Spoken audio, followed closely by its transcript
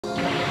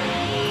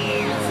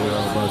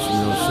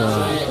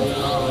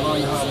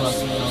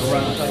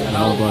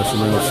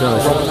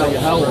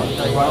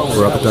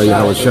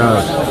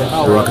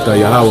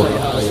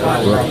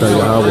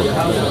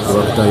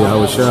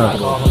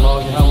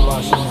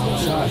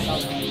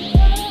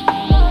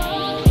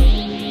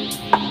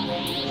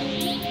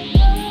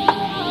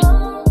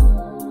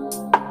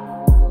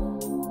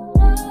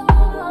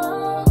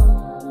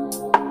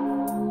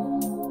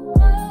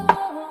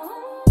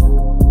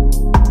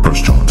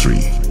John 3.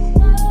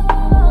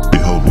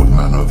 Behold, what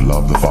manner of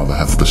love the Father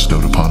hath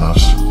bestowed upon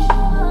us,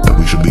 that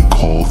we should be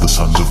called the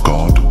sons of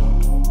God.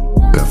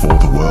 Therefore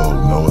the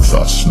world knoweth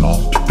us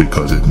not,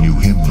 because it knew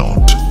him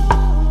not.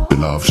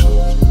 Beloved,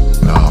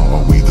 now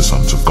are we the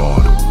sons of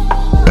God,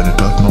 and it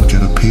doth not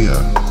yet appear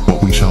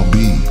what we shall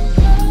be.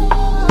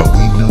 But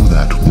we know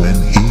that when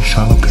he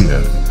shall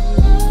appear,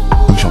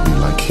 we shall be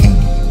like him,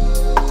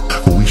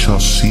 for we shall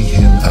see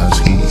him as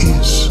he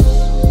is.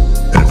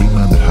 And every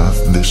man that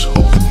hath this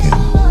hope in him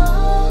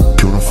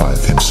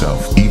purifieth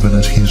himself, even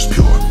as he is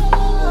pure.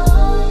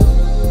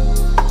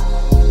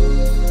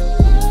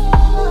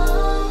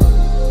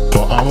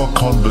 For our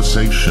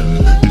conversation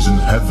is in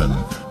heaven,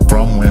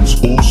 from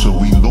whence also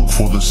we look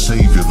for the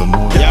Saviour, the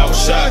Lord,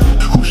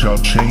 who shall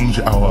change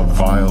our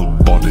vile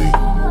body,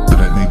 that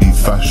it may be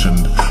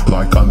fashioned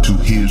like unto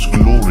his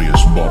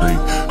glorious body,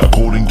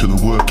 according to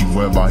the working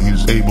whereby he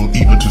is able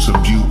even to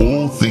subdue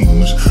all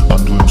things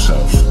unto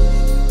himself.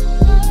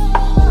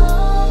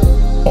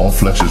 All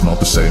flesh is not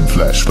the same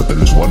flesh, but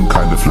there is one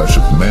kind of flesh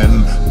of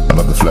men,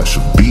 another flesh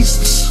of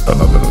beasts,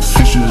 another of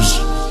fishes,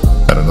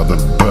 and another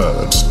of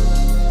birds.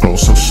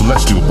 Also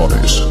celestial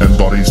bodies, and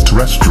bodies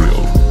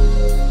terrestrial.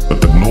 But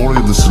the glory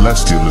of the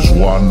celestial is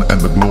one, and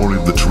the glory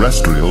of the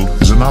terrestrial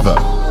is another.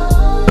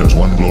 There is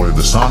one glory of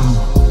the sun,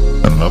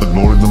 and another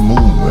glory of the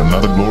moon, and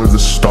another glory of the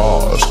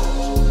stars.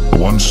 The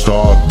one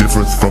star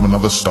differeth from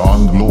another star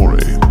in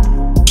glory.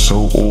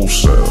 So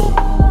also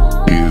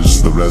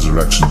is the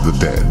resurrection of the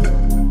dead.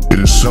 It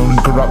is sown in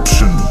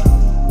corruption,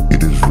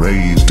 it is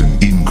raised in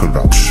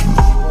incorruption.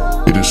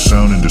 It is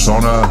sown in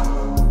dishonor,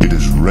 it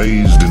is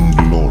raised in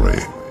glory.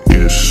 It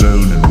is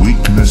sown in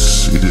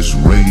weakness, it is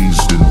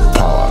raised in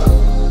power.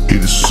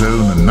 It is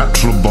sown a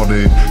natural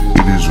body,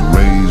 it is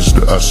raised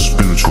a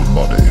spiritual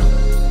body.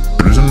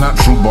 There is a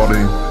natural body,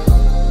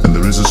 and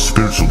there is a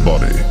spiritual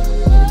body.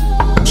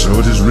 And so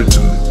it is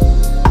written,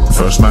 the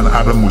first man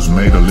Adam was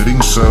made a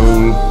living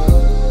soul,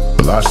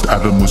 the last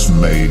Adam was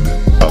made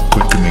a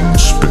quickening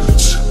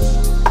spirit.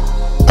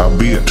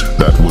 Howbeit,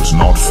 that was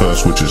not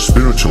first which is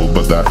spiritual,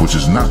 but that which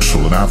is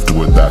natural, and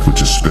afterward that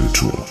which is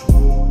spiritual.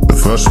 The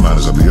first man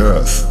is of the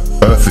earth,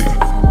 earthy.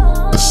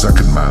 The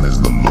second man is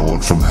the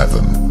Lord from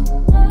heaven.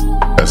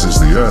 As is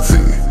the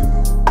earthy,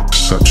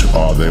 such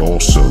are they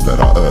also that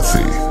are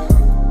earthy.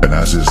 And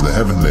as is the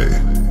heavenly,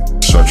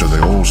 such are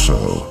they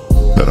also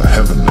that are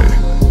heavenly.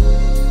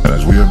 And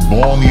as we have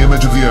borne the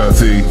image of the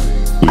earthy,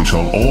 we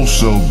shall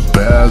also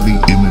bear the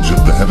image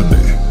of the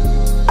heavenly.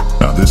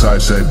 Now this I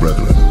say,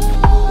 brethren,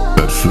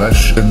 that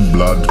flesh and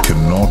blood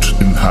cannot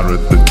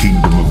inherit the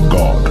kingdom of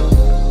God,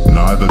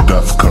 neither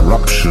doth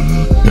corruption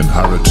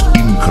inherit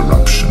incorruption.